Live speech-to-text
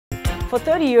For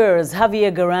 30 years,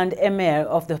 Javier Garand-Emer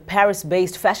of the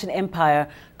Paris-based fashion empire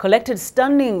collected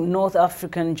stunning North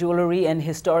African jewelry and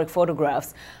historic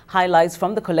photographs. Highlights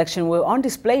from the collection were on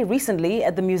display recently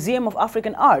at the Museum of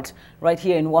African Art, right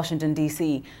here in Washington,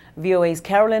 D.C. VOA's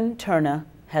Carolyn Turner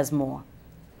has more.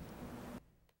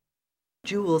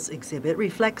 Jewels exhibit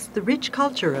reflects the rich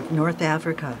culture of North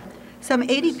Africa. Some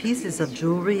 80 pieces of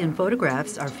jewelry and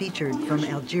photographs are featured from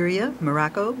Algeria,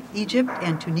 Morocco, Egypt,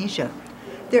 and Tunisia.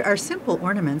 There are simple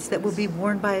ornaments that will be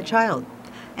worn by a child,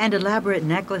 and elaborate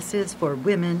necklaces for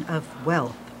women of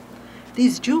wealth.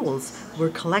 These jewels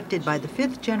were collected by the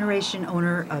fifth-generation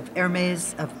owner of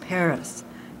Hermès of Paris.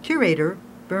 Curator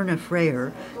Berna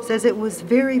Freyer says it was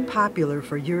very popular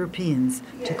for Europeans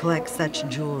to collect such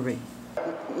jewelry.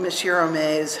 Monsieur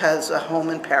Hermès has a home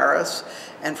in Paris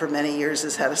and for many years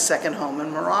has had a second home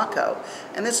in Morocco.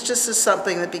 And this just is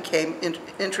something that became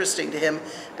interesting to him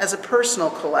as a personal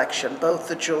collection, both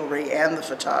the jewelry and the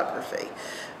photography.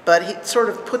 But he sort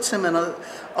of puts him in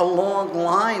a long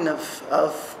line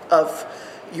of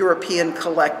European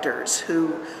collectors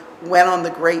who went on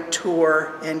the great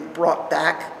tour and brought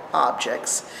back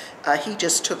objects. He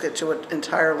just took it to an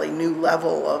entirely new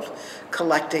level of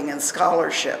collecting and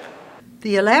scholarship.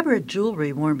 The elaborate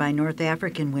jewelry worn by North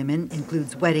African women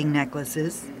includes wedding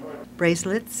necklaces,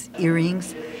 bracelets,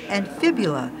 earrings, and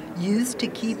fibula used to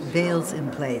keep veils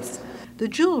in place. The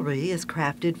jewelry is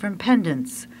crafted from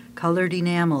pendants, colored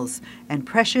enamels, and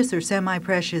precious or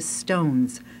semi-precious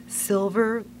stones,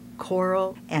 silver,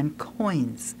 coral, and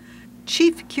coins.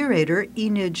 Chief Curator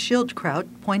Enid Schildkraut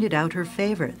pointed out her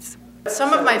favorites.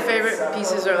 Some of my favorite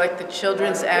pieces are like the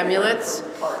children's amulets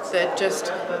that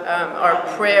just are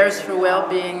prayers for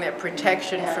well-being, that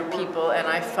protection for people, and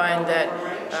I find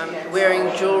that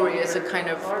wearing jewelry as a kind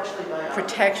of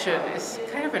protection is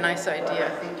kind of a nice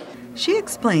idea. She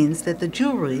explains that the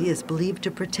jewelry is believed to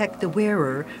protect the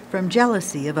wearer from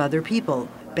jealousy of other people,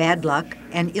 bad luck,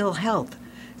 and ill health.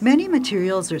 Many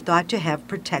materials are thought to have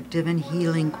protective and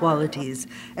healing qualities,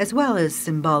 as well as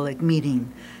symbolic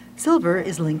meaning. Silver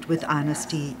is linked with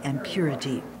honesty and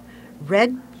purity.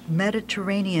 Red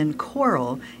Mediterranean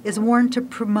coral is worn to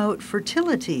promote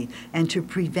fertility and to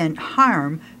prevent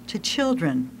harm to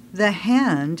children. The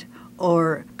hand,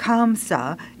 or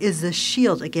kamsa, is a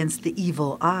shield against the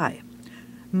evil eye.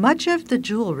 Much of the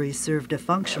jewelry served a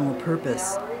functional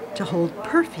purpose, to hold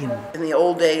perfume. In the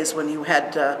old days when you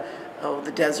had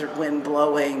the desert wind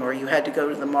blowing, or you had to go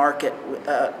to the market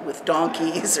with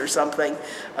donkeys or something,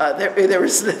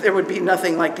 there would be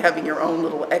nothing like having your own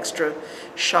little extra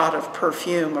shot of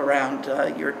perfume around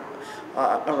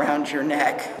your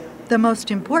neck. The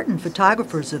most important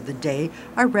photographers of the day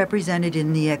are represented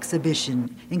in the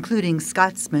exhibition, including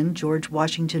Scotsman George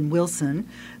Washington Wilson,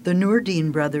 the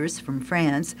Nourdin brothers from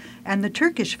France, and the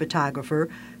Turkish photographer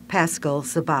Pascal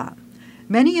Sabah.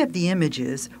 Many of the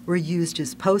images were used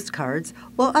as postcards,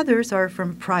 while others are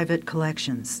from private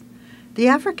collections. The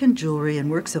African jewelry and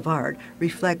works of art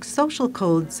reflect social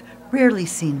codes rarely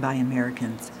seen by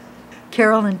Americans.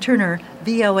 Carolyn Turner,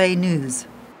 VOA News.